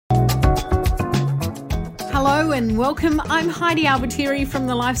Hello and welcome. I'm Heidi Albertieri from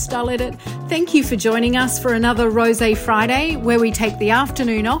The Lifestyle Edit. Thank you for joining us for another Rosé Friday, where we take the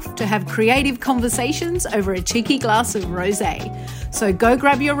afternoon off to have creative conversations over a cheeky glass of rosé. So go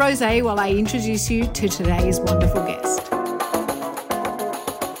grab your rosé while I introduce you to today's wonderful guest.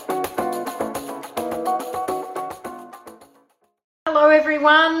 Hello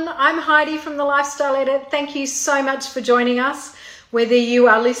everyone, I'm Heidi from The Lifestyle Edit. Thank you so much for joining us. Whether you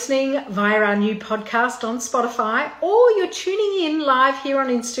are listening via our new podcast on Spotify or you're tuning in live here on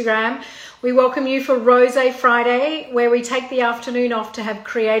Instagram, we welcome you for Rosé Friday, where we take the afternoon off to have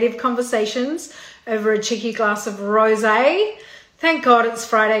creative conversations over a cheeky glass of rosé. Thank God it's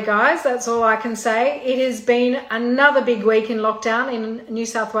Friday, guys. That's all I can say. It has been another big week in lockdown in New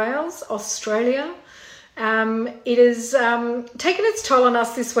South Wales, Australia. It has taken its toll on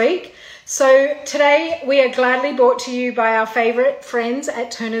us this week. So today we are gladly brought to you by our favourite friends at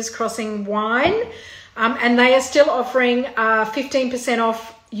Turner's Crossing Wine, and they are still offering 15%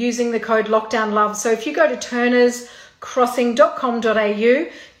 off using the code LOCKDOWNLOVE. So if you go to turnerscrossing.com.au,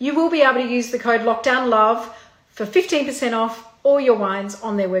 you will be able to use the code LOCKDOWNLOVE for 15% off all your wines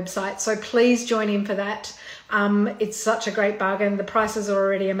on their website. So please join in for that. It's such a great bargain. The prices are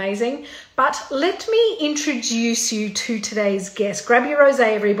already amazing. But let me introduce you to today's guest. Grab your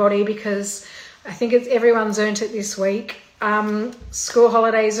rosé, everybody, because I think everyone's earned it this week. School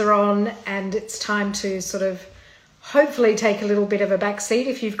holidays are on and it's time to sort of hopefully take a little bit of a back seat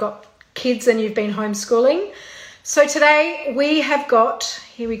if you've got kids and you've been homeschooling. So today we have got,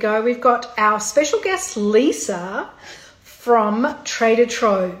 here we go, we've got our special guest, Lisa, from Trader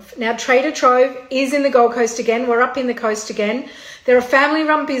Trove. Now, Trader Trove is in the Gold Coast again. We're up in the coast again. They're a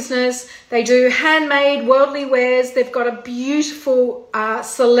family-run business. They do handmade, worldly wares. They've got a beautiful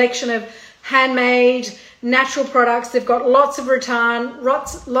selection of handmade, natural products. They've got lots of rattan,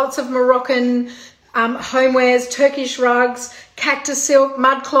 lots of Moroccan homewares, Turkish rugs, cactus silk,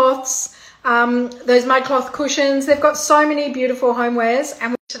 mud cloths, those mud cloth cushions. They've got so many beautiful homewares.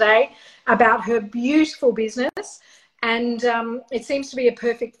 And today about her beautiful business. And it seems to be a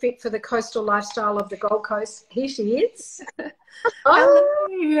perfect fit for the coastal lifestyle of the Gold Coast. Here she is. Hello.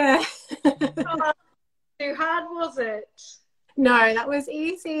 Oh, too hard, was it? No, that was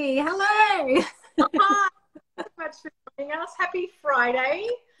easy. Hello. Hi. Thank you so much for joining us. Happy Friday.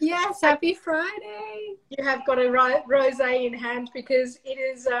 Yes, happy Friday. You have got a rosé in hand because it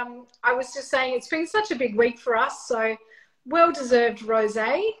is, I was just saying, it's been such a big week for us. So well-deserved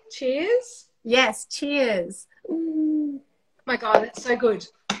rosé. Cheers. Yes, cheers. Oh my God, that's so good.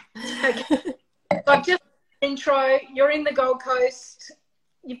 Okay. So I've just intro. You're in the Gold Coast.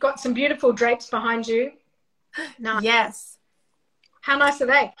 You've got some beautiful drapes behind you. Nice. Yes. How nice are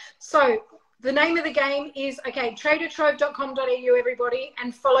they? So the name of the game is, okay, tradertrove.com.au, everybody,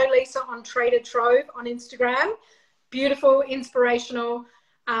 and follow Lisa on Trader Trove on Instagram. Beautiful, inspirational,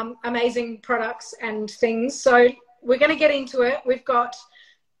 amazing products and things. So we're going to get into it. We've got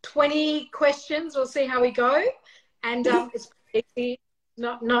 20 questions. We'll see how we go. And it's easy,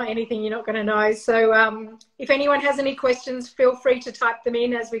 not anything you're not going to know. So if anyone has any questions, feel free to type them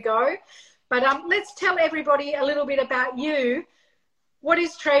in as we go. But let's tell everybody a little bit about you. What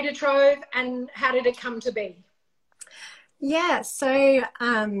is Trader Trove and how did it come to be? Yeah, so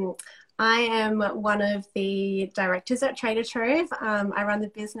I am one of the directors at Trader Trove. I run the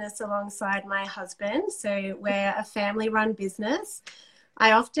business alongside my husband. So we're a family-run business.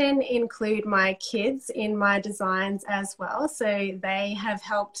 I often include my kids in my designs as well. So they have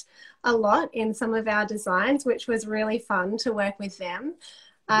helped a lot in some of our designs, which was really fun to work with them.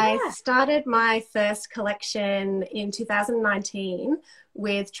 Yeah. I started my first collection in 2019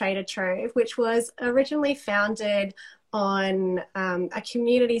 with Trader Trove, which was originally founded on a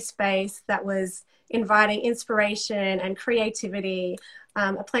community space that was inviting inspiration and creativity,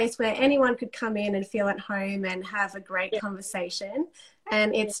 a place where anyone could come in and feel at home and have a great conversation.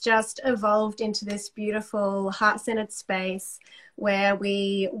 And it's just evolved into this beautiful heart-centered space where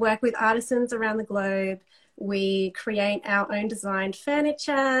we work with artisans around the globe. We create our own designed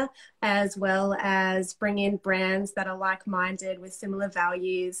furniture, as well as bring in brands that are like-minded with similar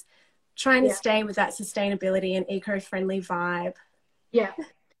values, trying to stay with that sustainability and eco-friendly vibe. Yeah.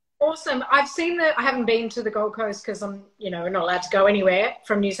 Awesome. I haven't been to the Gold Coast because I'm, not allowed to go anywhere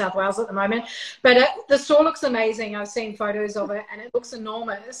from New South Wales at the moment. But the store looks amazing. I've seen photos of it and it looks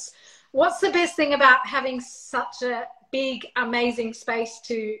enormous. What's the best thing about having such a big, amazing space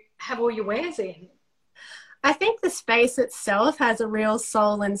to have all your wares in? I think the space itself has a real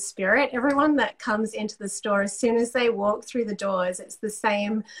soul and spirit. Everyone that comes into the store, as soon as they walk through the doors, it's the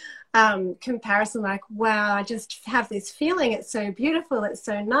same comparison, like, wow, I just have this feeling. It's so beautiful. It's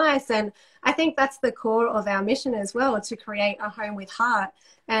so nice. And I think that's the core of our mission as well, to create a home with heart.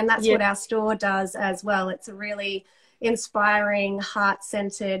 And that's Yeah. what our store does as well. It's a really inspiring,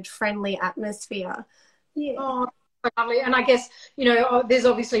 heart-centered, friendly atmosphere. Yeah. Oh, so lovely. And I guess, there's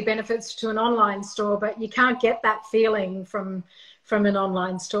obviously benefits to an online store, but you can't get that feeling from an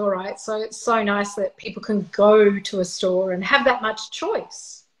online store, right? So it's so nice that people can go to a store and have that much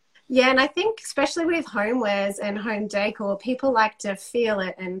choice. Yeah, and I think especially with homewares and home decor, people like to feel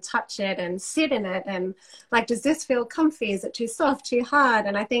it and touch it and sit in it and like, does this feel comfy? Is it too soft, too hard?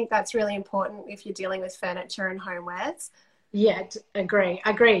 And I think that's really important if you're dealing with furniture and homewares. Yeah, agree.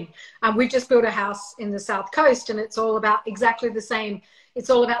 We've just built a house in the South Coast, and it's all about exactly the same. It's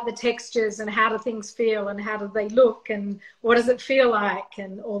all about the textures and how do things feel and how do they look and what does it feel like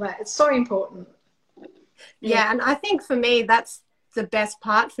and all that. It's so important. Yeah, and I think for me, that's the best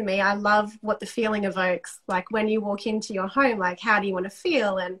part for me. I love what the feeling evokes. Like when you walk into your home, like how do you want to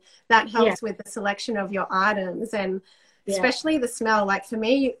feel? And that helps with the selection of your items and especially the smell. Like for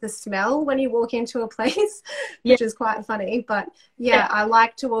me, the smell when you walk into a place, which is quite funny, but I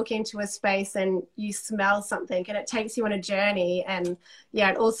like to walk into a space and you smell something and it takes you on a journey. And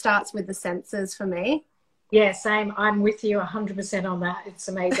it all starts with the senses for me. Yeah, same. I'm with you 100% on that. It's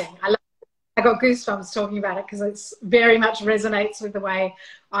amazing. I got goosebumps talking about it because it's very much resonates with the way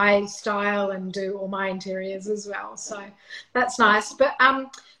I style and do all my interiors as well. So that's nice. But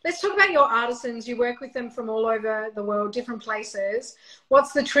let's talk about your artisans. You work with them from all over the world, different places.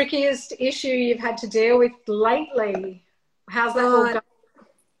 What's the trickiest issue you've had to deal with lately? How's that all going?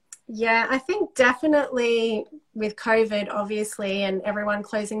 Yeah, I think definitely with COVID, obviously, and everyone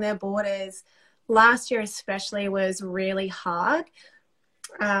closing their borders, last year especially was really hard.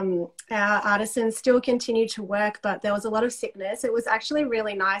 Our artisans still continue to work, but there was a lot of sickness. It was actually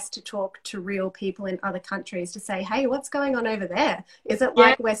really nice to talk to real people in other countries to say, hey, what's going on over there? Is it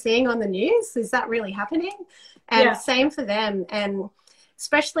like we're seeing on the news? Is that really happening? And same for them. And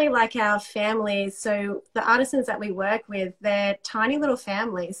especially like our families. So the artisans that we work with, they're tiny little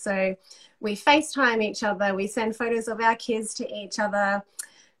families. So we FaceTime each other. We send photos of our kids to each other.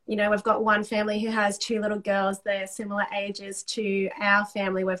 You know, we've got one family who has two little girls. They're similar ages to our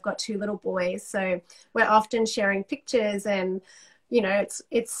family. We've got two little boys. So we're often sharing pictures and, you know,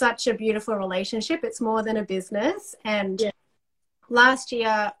 it's such a beautiful relationship. It's more than a business. And last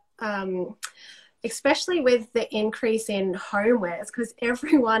year, especially with the increase in homewares, because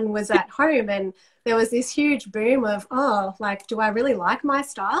everyone was at home and there was this huge boom of, oh, like, do I really like my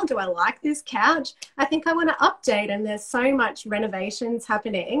style? Do I like this couch? I think I want to update. And there's so much renovations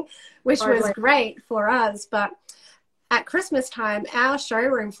happening, which was great for us. But at Christmas time, our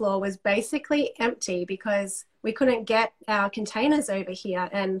showroom floor was basically empty because we couldn't get our containers over here.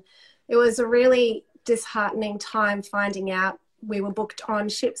 And it was a really disheartening time finding out we were booked on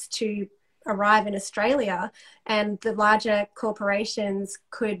ships to arrive in Australia and the larger corporations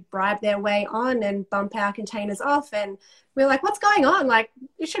could bribe their way on and bump our containers off, and we're like, what's going on? Like,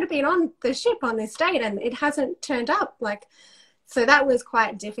 it should have been on the ship on this date and it hasn't turned up. Like, so that was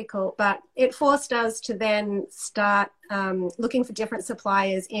quite difficult, but it forced us to then start looking for different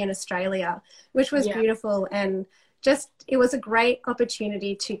suppliers in Australia, which was beautiful. And just, it was a great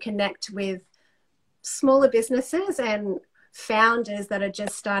opportunity to connect with smaller businesses and founders that are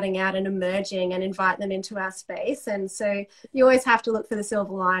just starting out and emerging and invite them into our space. And so you always have to look for the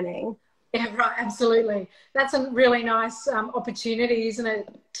silver lining. Yeah, right, absolutely. That's a really nice opportunity, isn't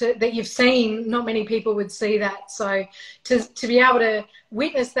it, that you've seen. Not many people would see that. So to be able to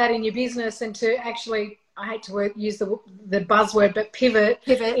witness that in your business and to actually, I hate to use the buzzword, but pivot.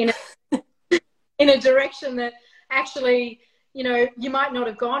 in a direction that actually, you know, you might not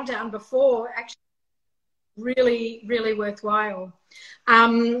have gone down before, actually really, really worthwhile.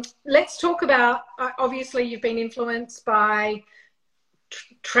 Let's talk about, obviously you've been influenced by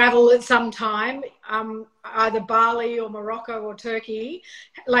travel at some time, either Bali or Morocco or Turkey.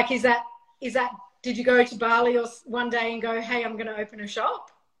 Like, is that, did you go to Bali or one day and go, hey, I'm going to open a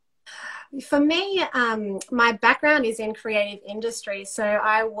shop? For me, my background is in creative industry. So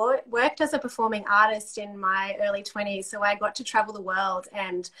I worked as a performing artist in my early 20s. So I got to travel the world,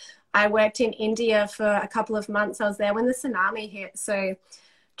 and I worked in India for a couple of months. I was there when the tsunami hit. So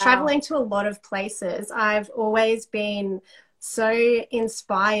traveling to a lot of places, I've always been so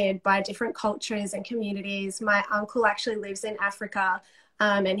inspired by different cultures and communities. My uncle actually lives in Africa.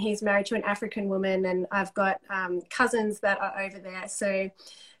 and he's married to an African woman, and I've got cousins that are over there. So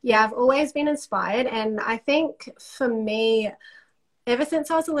yeah, I've always been inspired. And I think for me, ever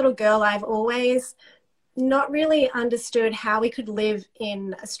since I was a little girl, I've always not really understood how we could live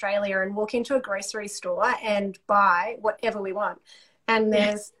in Australia and walk into a grocery store and buy whatever we want. And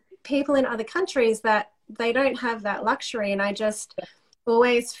there's people in other countries that they don't have that luxury. And I just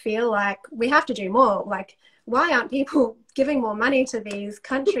always feel like we have to do more. Like, why aren't people giving more money to these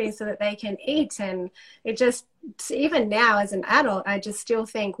countries so that they can eat? And it just, even now as an adult, I just still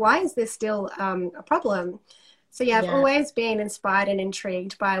think, why is this still a problem? So yeah, I've always been inspired and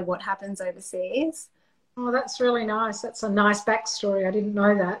intrigued by what happens overseas. Oh, that's really nice. That's a nice backstory. I didn't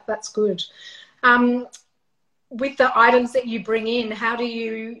know that. That's good. With the items that you bring in,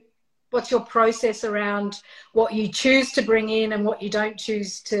 what's your process around what you choose to bring in and what you don't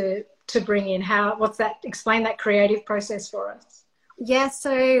choose to bring in? Explain that creative process for us. Yeah,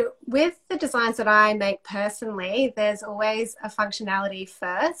 so with the designs that I make personally, there's always a functionality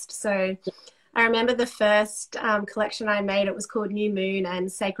first. So I remember the first collection I made, it was called New Moon and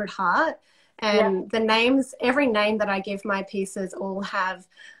Sacred Heart. And the names, every name that I give my pieces all have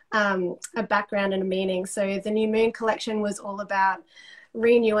a background and a meaning. So the New Moon collection was all about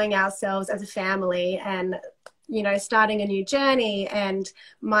renewing ourselves as a family and, you know, starting a new journey. And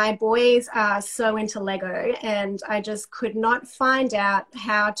my boys are so into Lego, and I just could not find out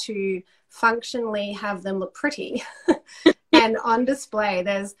how to functionally have them look pretty. And on display,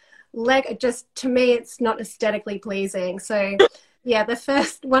 there's Lego, just to me, it's not aesthetically pleasing. So yeah,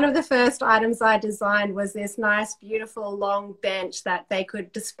 one of the first items I designed was this nice, beautiful, long bench that they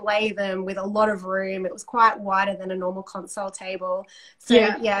could display them with a lot of room. It was quite wider than a normal console table. So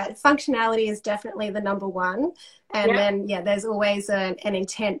yeah, functionality is definitely the number one. And then, there's always an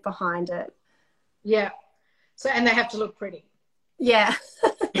intent behind it. Yeah. So, and they have to look pretty. Yeah.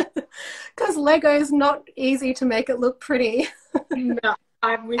 Because Lego is not easy to make it look pretty. No,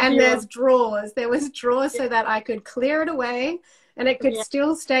 I'm with you. And there's drawers. There was drawers so that I could clear it away and it could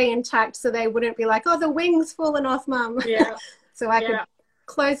still stay intact, so they wouldn't be like, oh, the wing's fallen off, Mum. Yeah. So I could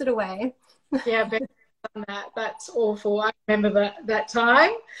close it away. Yeah, better than that. That's awful. I remember that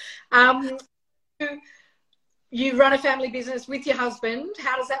time. You run a family business with your husband.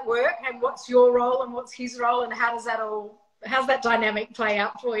 How does that work? And what's your role and what's his role? And how's that dynamic play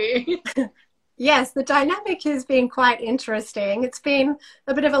out for you? Yes, the dynamic has been quite interesting. It's been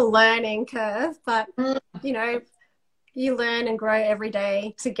a bit of a learning curve, but, you know, you learn and grow every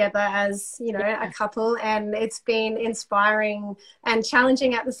day together as, you know, a couple, and it's been inspiring and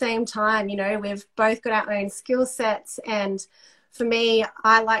challenging at the same time. You know, we've both got our own skill sets, and for me,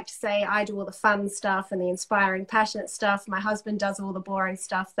 I like to say I do all the fun stuff and the inspiring, passionate stuff. My husband does all the boring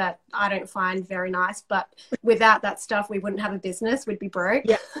stuff that I don't find very nice, but without that stuff, we wouldn't have a business. We'd be broke.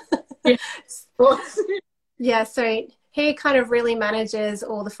 Yeah, so he kind of really manages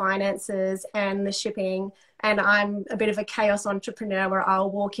all the finances and the shipping, and I'm a bit of a chaos entrepreneur where I'll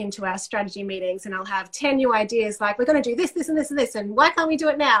walk into our strategy meetings and I'll have 10 new ideas, like, we're going to do this, this, and this, and this, and why can't we do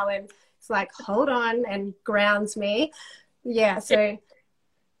it now? And it's like, hold on, and grounds me. Yeah, so.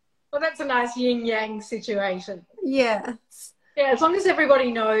 Well, that's a nice yin-yang situation. Yeah. Yeah, as long as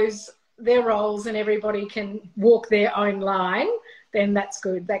everybody knows their roles and everybody can walk their own line, then that's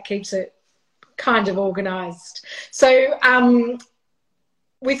good. That keeps it kind of organised. So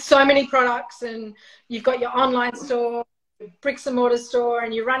with so many products, and you've got your online store, bricks and mortar store,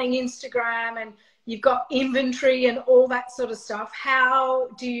 and you're running Instagram, and you've got inventory and all that sort of stuff, how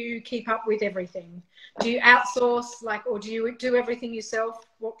do you keep up with everything? Do you outsource, or do you do everything yourself?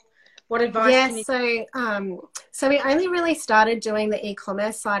 What advice can you... So we only really started doing the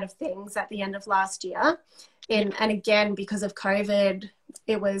e-commerce side of things at the end of last year. And again, because of COVID,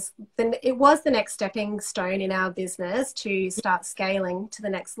 it was the next stepping stone in our business to start scaling to the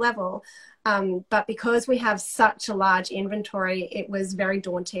next level. But because we have such a large inventory, it was very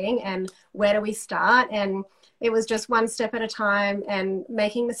daunting. And where do we start? And it was just one step at a time, and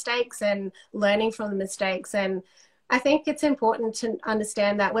making mistakes and learning from the mistakes. And I think it's important to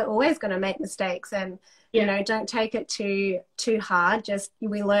understand that we're always going to make mistakes, and you know, don't take it too hard. Just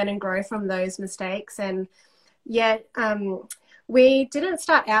we learn and grow from those mistakes. And we didn't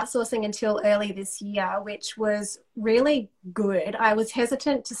start outsourcing until early this year, which was really good. I was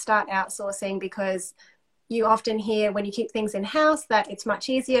hesitant to start outsourcing because you often hear when you keep things in-house that it's much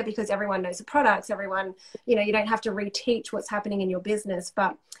easier because everyone knows the products, everyone, you know, you don't have to reteach what's happening in your business.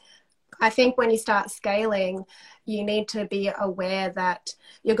 But I think when you start scaling, you need to be aware that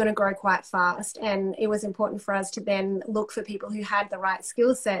you're going to grow quite fast. And it was important for us to then look for people who had the right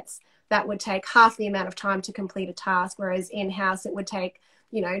skill sets that would take half the amount of time to complete a task, whereas in-house it would take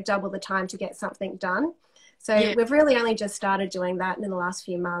you know, double the time to get something done. So we've really only just started doing that in the last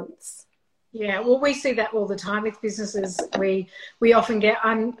few months. Yeah, well, we see that all the time with businesses. We often get,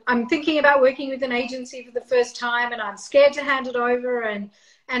 I'm thinking about working with an agency for the first time, and I'm scared to hand it over,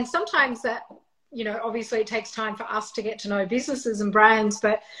 and sometimes that, you know, obviously it takes time for us to get to know businesses and brands,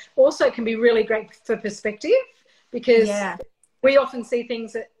 but also it can be really great for perspective, because we often see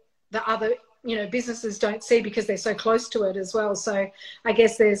things that the other, you know, businesses don't see because they're so close to it as well. So I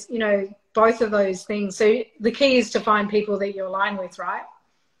guess there's, you know, both of those things. So the key is to find people that you align with, right?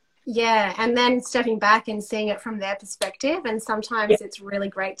 Yeah, and then stepping back and seeing it from their perspective. And sometimes it's really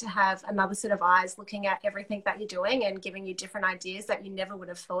great to have another set of eyes looking at everything that you're doing and giving you different ideas that you never would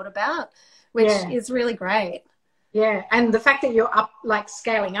have thought about, which is really great. Yeah, and the fact that you're up, like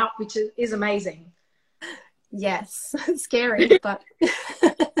scaling up, which is amazing. Yes, scary, but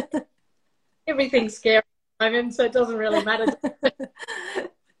everything's scary at the moment, so it doesn't really matter.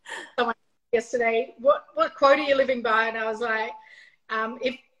 Someone yesterday, what quote are you living by? And I was like,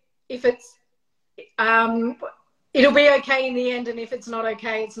 if it's it'll be okay in the end, and if it's not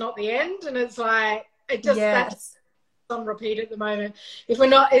okay, it's not the end. And it's like, it just that's on repeat at the moment. If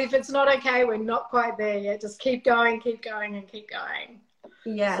it's not okay, we're not quite there yet. Just keep going and keep going.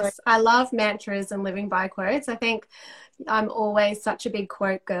 Yes, so I love mantras and living by quotes. I think I'm always such a big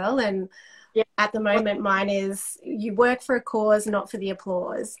quote girl, and at the moment mine is, you work for a cause, not for the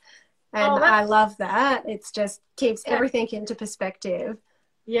applause. And I love that. It's just keeps everything into perspective.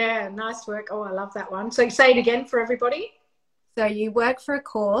 Yeah, nice work. Oh, I love that one. So say it again for everybody. So you work for a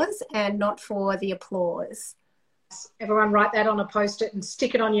cause and not for the applause. Everyone write that on a post-it and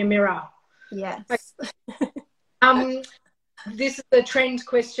stick it on your mirror. Yes. This is a trend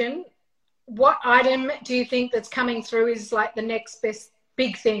question. What item do you think that's coming through is like the next best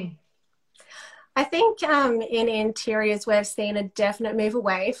big thing? I think in interiors we've seen a definite move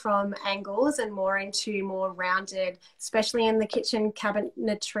away from angles and more into more rounded, especially in the kitchen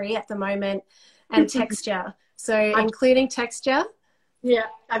cabinetry at the moment, and texture. So including texture. Yeah,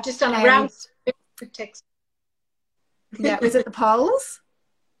 I've just done a round texture. Yeah, was it the poles?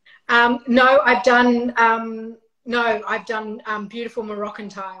 No, I've done beautiful Moroccan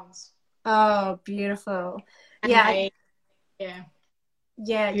tiles. Oh, beautiful. And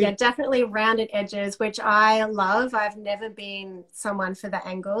Yeah, definitely rounded edges, which I love. I've never been someone for the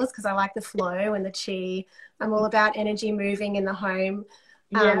angles because I like the flow and the chi. I'm all about energy moving in the home.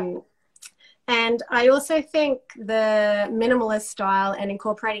 And I also think the minimalist style and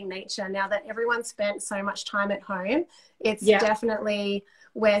incorporating nature, now that everyone's spent so much time at home, it's definitely,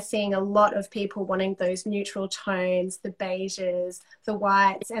 we're seeing a lot of people wanting those neutral tones, the beiges, the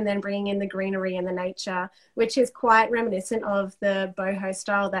whites, and then bringing in the greenery and the nature, which is quite reminiscent of the boho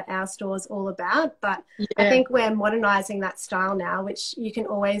style that our store's all about. But I think we're modernizing that style now, which you can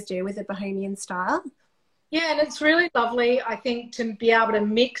always do with a bohemian style. Yeah, and it's really lovely, I think, to be able to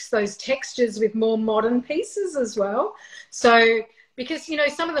mix those textures with more modern pieces as well. So, because, you know,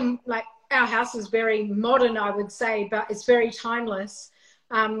 some of them, like our house is very modern, I would say, but it's very timeless.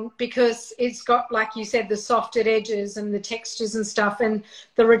 Because it's got, like you said, the softed edges and the textures and stuff, and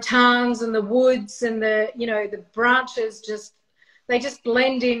the rattans and the woods and the, you know, the branches, they just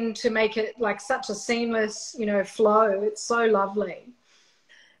blend in to make it like such a seamless, you know, flow. It's so lovely.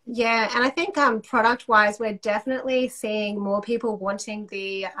 Yeah, and I think product-wise, we're definitely seeing more people wanting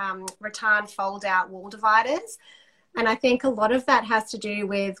the rattan fold-out wall dividers. And I think a lot of that has to do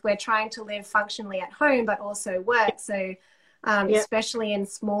with we're trying to live functionally at home, but also work. So especially in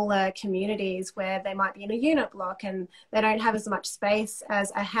smaller communities where they might be in a unit block and they don't have as much space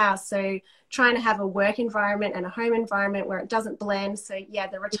as a house. So trying to have a work environment and a home environment where it doesn't blend. So yeah,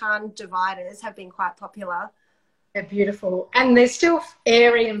 the rattan dividers have been quite popular. They're beautiful. And they're still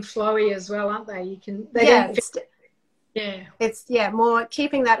airy and flowy as well, aren't they? It's more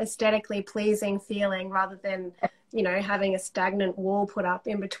keeping that aesthetically pleasing feeling rather than, you know, having a stagnant wall put up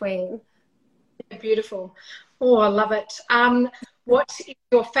in between. Beautiful. Oh, I love it. What is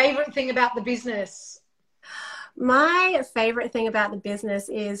your favorite thing about the business? My favorite thing about the business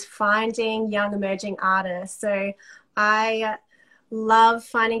is finding young emerging artists. So I love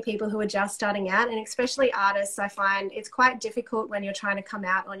finding people who are just starting out, and especially artists. I find it's quite difficult when you're trying to come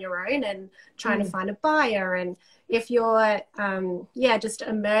out on your own and trying to find a buyer. And if you're just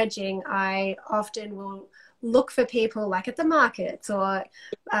emerging, I often will look for people like at the markets, or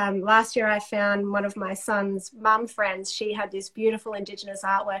last year I found one of my son's mum friends. She had this beautiful Indigenous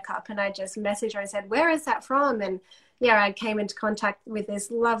artwork up, and I just messaged her and said, where is that from? And I came into contact with this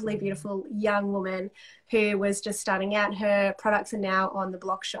lovely, beautiful young woman who was just starting out. Her products are now on the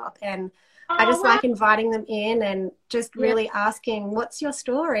Block Shop, and I Oh, just wow. like inviting them in and just Yeah. really asking, what's your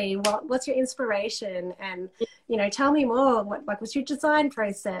story? What's your inspiration? And, you know, tell me more. What's your design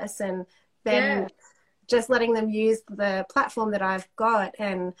process? And Yeah. then just letting them use the platform that I've got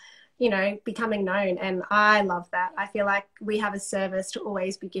and, you know, becoming known. And I love that. I feel like we have a service to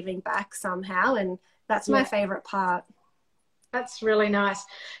always be giving back somehow. And that's my Yeah. favorite part. That's really nice.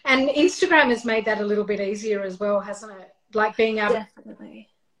 And Instagram has made that a little bit easier as well, hasn't it? Like being able to Definitely.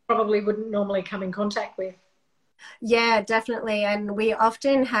 probably wouldn't normally come in contact with. Yeah, definitely. And we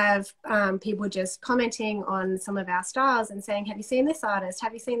often have people just commenting on some of our stars and saying, have you seen this artist?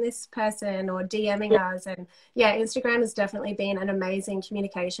 Have you seen this person? Or DMing Yeah. us. And yeah, Instagram has definitely been an amazing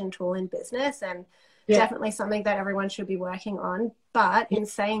communication tool in business and Yeah. definitely something that everyone should be working on. But in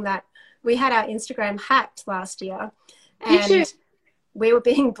saying that, we had our Instagram hacked last year. Did you? And we were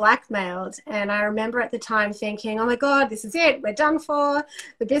being blackmailed. And I remember at the time thinking, oh my God, this is it. We're done for.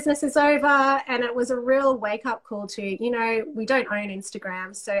 The business is over. And it was a real wake up call to, you know, we don't own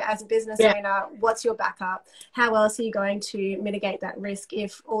Instagram. So as a business Yeah. owner, what's your backup? How else are you going to mitigate that risk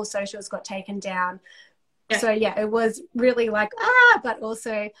if all socials got taken down? Yeah. So yeah, it was really like, but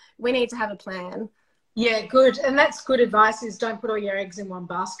also we need to have a plan. Yeah, good. And that's good advice is don't put all your eggs in one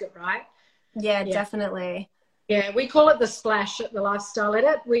basket, right? Yeah, Yeah. definitely. Yeah, we call it the splash at the Lifestyle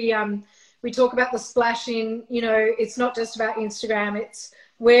Edit. We talk about the splash in, you know, it's not just about Instagram, it's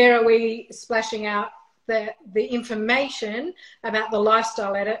where are we splashing out the information about the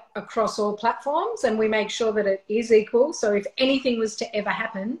Lifestyle Edit across all platforms, and we make sure that it is equal. So if anything was to ever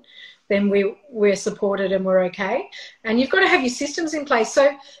happen, then we're supported and we're okay. And you've got to have your systems in place.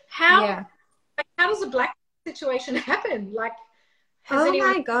 So Yeah. how does a black situation happen? Like, has Oh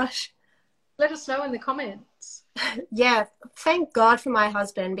anyone my gosh. let us know in the comments? Yeah, thank God for my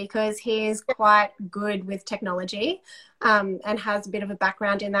husband because he is quite good with technology and has a bit of a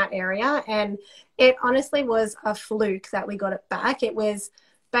background in that area. And it honestly was a fluke that we got it back. It was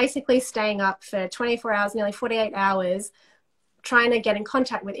basically staying up for 24 hours, nearly 48 hours, trying to get in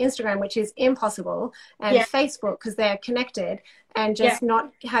contact with Instagram, which is impossible, and Yeah, Facebook because they're connected, and yeah, just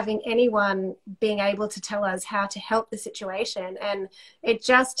not having anyone being able to tell us how to help the situation. And it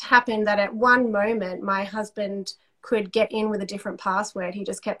just happened that at one moment, my husband could get in with a different password. He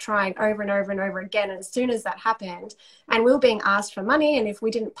just kept trying over and over and over again. And as soon as that happened, and we were being asked for money, and if we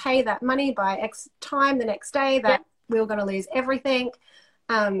didn't pay that money by X time the next day, yeah. that we were going to lose everything.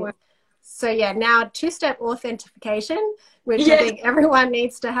 Um, Well, so yeah, now two-step authentication, which I yes, think everyone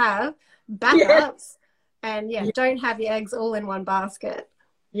needs to have, yes. backups, and yeah, don't have your eggs all in one basket.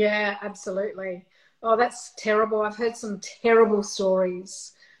 Yeah, absolutely. Oh, that's terrible. I've heard some terrible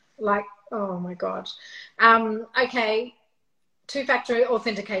stories. Like, oh my God. Okay, two-factor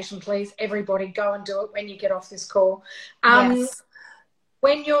authentication, please. Everybody go and do it when you get off this call. Um, Yes.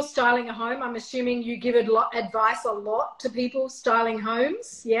 when you're styling a home, I'm assuming you give advice a lot to people styling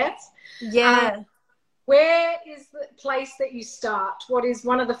homes, yes? Um, Yeah. where is the place that you start? What is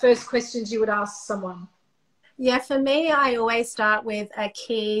one of the first questions you would ask someone? Yeah, for me, I always start with a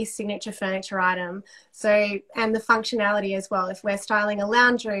key signature furniture item. So, and the functionality as well. If we're styling a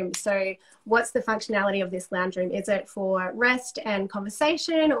lounge room, so what's the functionality of this lounge room? Is it for rest and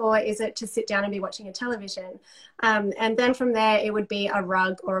conversation, or is it to sit down and be watching a television? And then from there, it would be a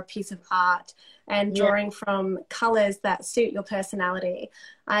rug or a piece of art, and Yeah, drawing from colors that suit your personality.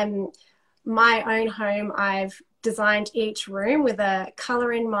 My own home, I've designed each room with a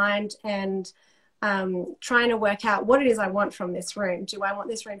color in mind and trying to work out what it is I want from this room. Do I want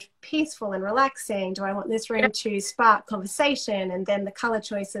this room to be peaceful and relaxing? Do I want this yeah, room to spark conversation? And then the color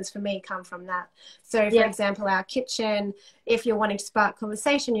choices for me come from that. So for yeah, example, our kitchen, if you're wanting to spark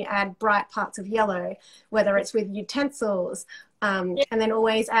conversation, you add bright parts of yellow, whether it's with utensils, yeah, and then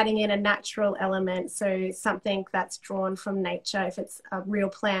always adding in a natural element. So something that's drawn from nature, if it's a real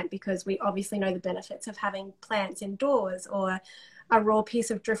plant, because we obviously know the benefits of having plants indoors, or a raw piece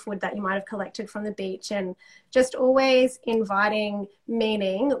of driftwood that you might have collected from the beach, and just always inviting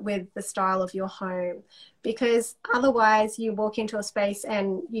meaning with the style of your home, because otherwise you walk into a space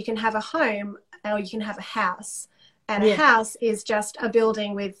and you can have a home or you can have a house, and a yeah. house is just a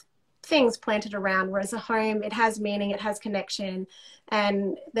building with things planted around, whereas a home, it has meaning, it has connection,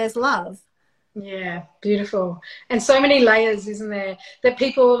 and there's love. Yeah, beautiful. And so many layers, isn't there? That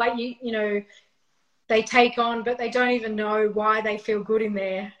people like you know, they take on, but they don't even know why they feel good in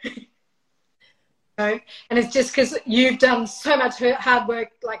there. Know? And it's just because you've done so much hard work,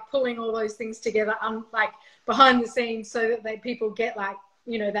 like pulling all those things together, like behind the scenes, so that people get like,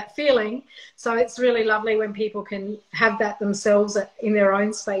 you know, that feeling. So it's really lovely when people can have that themselves in their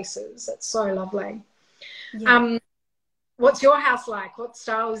own spaces. It's so lovely. Yeah. Um, what's your house like? What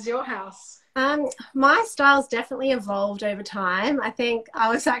style is your house? My style's definitely evolved over time. I think I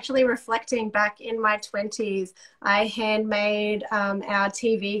was actually reflecting back in my 20s. I handmade our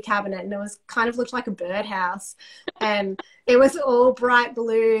TV cabinet, and it was kind of looked like a birdhouse. And it was all bright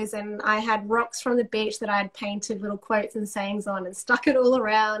blues, and I had rocks from the beach that I had painted little quotes and sayings on and stuck it all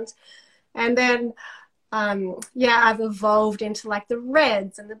around. And then yeah, I've evolved into like the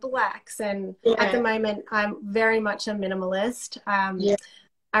reds and the blacks, and at the moment I'm very much a minimalist. Yeah.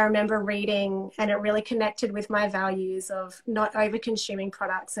 I remember reading, and it really connected with my values of not over consuming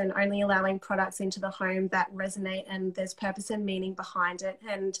products and only allowing products into the home that resonate and there's purpose and meaning behind it,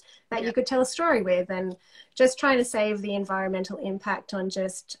 and that you could tell a story with, and just trying to save the environmental impact on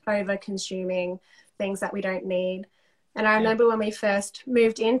just over consuming things that we don't need. And I remember when we first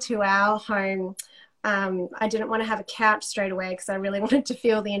moved into our home, I didn't want to have a couch straight away because I really wanted to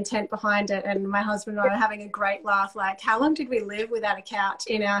feel the intent behind it. And my husband and I were having a great laugh, like, how long did we live without a couch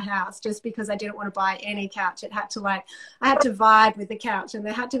in our house? Just because I didn't want to buy any couch. It had to I had to vibe with the couch, and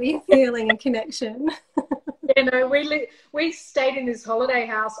there had to be a feeling and connection. You know, we stayed in this holiday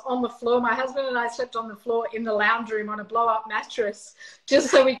house on the floor. My husband and I slept on the floor in the lounge room on a blow-up mattress,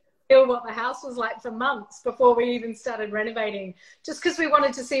 just so we could feel what the house was like for months before we even started renovating, just because we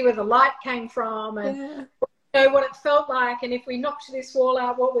wanted to see where the light came from, and you know what it felt like, and if we knocked this wall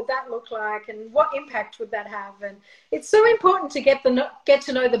out, what would that look like, and what impact would that have. And it's so important to get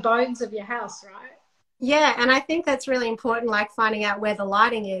to know the bones of your house, right? Yeah, and I think that's really important, like finding out where the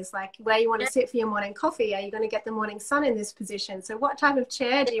lighting is, like where you want to sit for your morning coffee. Are you going to get the morning sun in this position? So what type of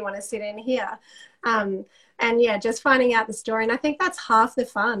chair do you want to sit in here? And yeah, just finding out the story. And I think that's half the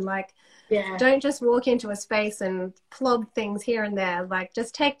fun. Like, don't just walk into a space and plod things here and there. Like,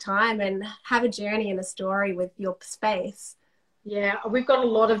 just take time and have a journey and a story with your space. Yeah, we've got a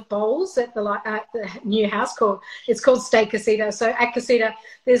lot of bowls at the new house it's called Stay Casita. So at Casita,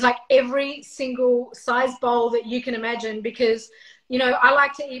 there's like every single size bowl that you can imagine, because, you know, I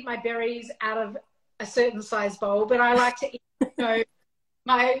like to eat my berries out of a certain size bowl, but I like to eat, you know,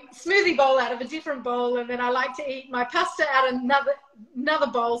 my smoothie bowl out of a different bowl, and then I like to eat my pasta out of another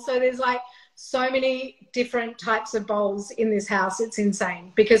bowl. So there's like so many different types of bowls in this house. It's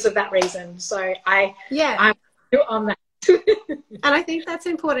insane because of that reason. So I'm on that. And I think that's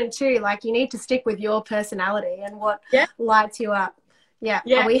important too. Like, you need to stick with your personality and what lights you up. Yeah.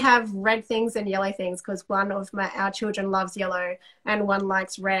 We have red things and yellow things because one of our children loves yellow and one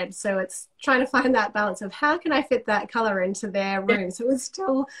likes red. So it's trying to find that balance of how can I fit that color into their room so it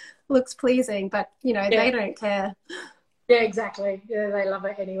still looks pleasing, but you know, they don't care. Yeah, exactly. Yeah, they love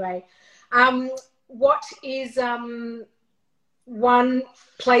it anyway. What is one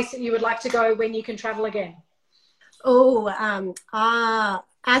place that you would like to go when you can travel again? As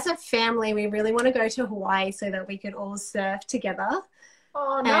a family, we really want to go to Hawaii so that we could all surf together.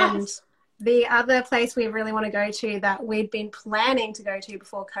 Oh, nice. And the other place we really want to go to that we'd been planning to go to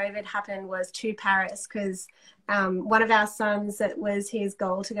before COVID happened was to Paris, because one of our sons, it was his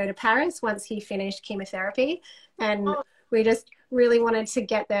goal to go to Paris once he finished chemotherapy, and we just really wanted to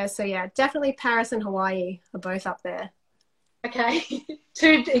get there. So yeah, definitely Paris and Hawaii are both up there. Okay,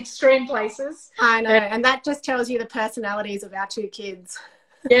 two extreme places. I know, and that just tells you the personalities of our two kids.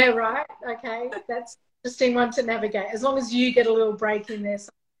 Yeah, right. Okay, that's an interesting one to navigate, as long as you get a little break in there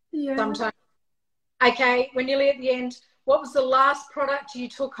sometimes. Okay, we're nearly at the end. What was the last product you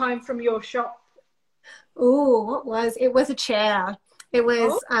took home from your shop? It was a chair. It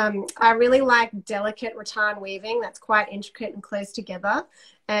was, I really like delicate rattan weaving that's quite intricate and close together.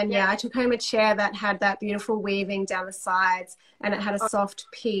 And I took home a chair that had that beautiful weaving down the sides, and it had a soft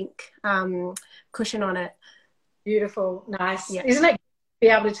pink cushion on it. Beautiful. Nice. Yeah. Isn't it good to be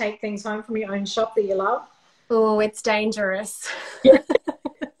able to take things home from your own shop that you love? Oh, it's dangerous. Yeah.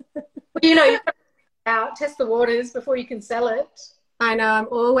 You know, you've got to test the waters before you can sell it. I know. I'm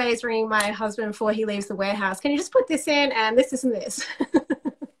always ringing my husband before he leaves the warehouse. Can you just put this in and this and this?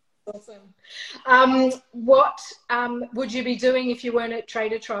 Awesome. What would you be doing if you weren't at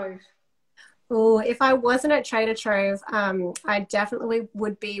Trader Trove? Oh, if I wasn't at Trader Trove, I definitely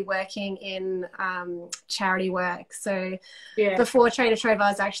would be working in charity work. So before Trader Trove, I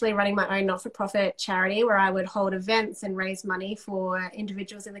was actually running my own not-for-profit charity where I would hold events and raise money for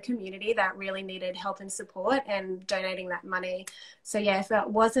individuals in the community that really needed help and support, and donating that money. So yeah, if it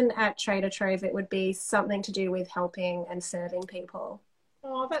wasn't at Trader Trove, it would be something to do with helping and serving people.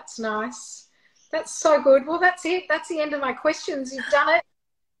 Oh, that's nice. That's so good. Well, that's it. That's the end of my questions. You've done it.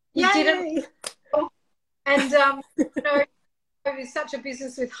 You did it. And, you know, it's such a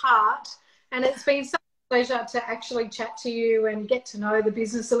business with heart, and it's been such a pleasure to actually chat to you and get to know the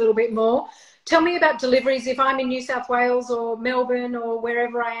business a little bit more. Tell me about deliveries. If I'm in New South Wales or Melbourne or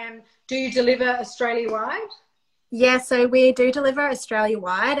wherever I am, do you deliver Australia-wide? Yeah, so we do deliver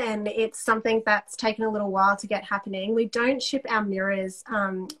Australia-wide, and it's something that's taken a little while to get happening. We don't ship our mirrors.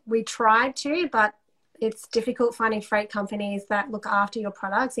 We tried to, but it's difficult finding freight companies that look after your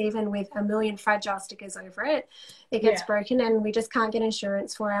products, even with a million fragile stickers over it. It gets broken, and we just can't get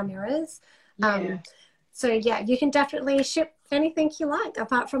insurance for our mirrors. So yeah, you can definitely ship anything you like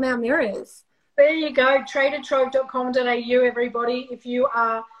apart from our mirrors. There you go, tradertrove.com.au, everybody, if you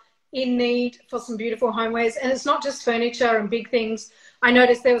are in need for some beautiful homewares. And it's not just furniture and big things. I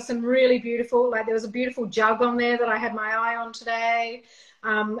noticed there was some really beautiful, like there was a beautiful jug on there that I had my eye on today.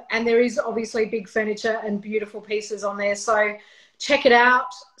 And there is obviously big furniture and beautiful pieces on there. So check it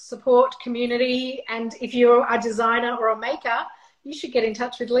out, support community. And if you're a designer or a maker, you should get in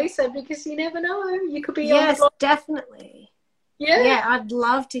touch with Lisa, because you never know. You could be Yes, on the definitely. Yeah, I'd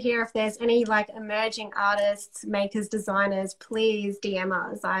love to hear if there's any like emerging artists, makers, designers. Please DM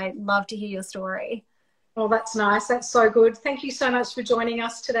us. I'd love to hear your story. Oh, that's nice. That's so good. Thank you so much for joining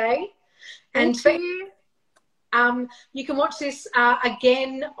us today. Thank you. You can watch this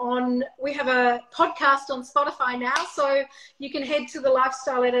again on, we have a podcast on Spotify now, so you can head to the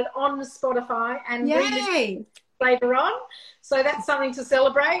Lifestyle Edit on Spotify and re-listen later on. So that's something to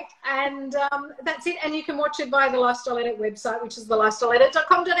celebrate. And that's it. And you can watch it via the Lifestyle Edit website, which is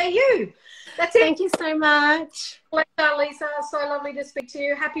thelifestyleedit.com.au. That's it. Thank you so much. Pleasure, Lisa. So lovely to speak to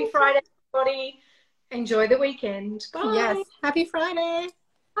you. Happy Friday, everybody. Enjoy the weekend. Bye. Yes. Happy Friday.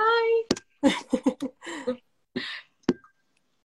 Bye.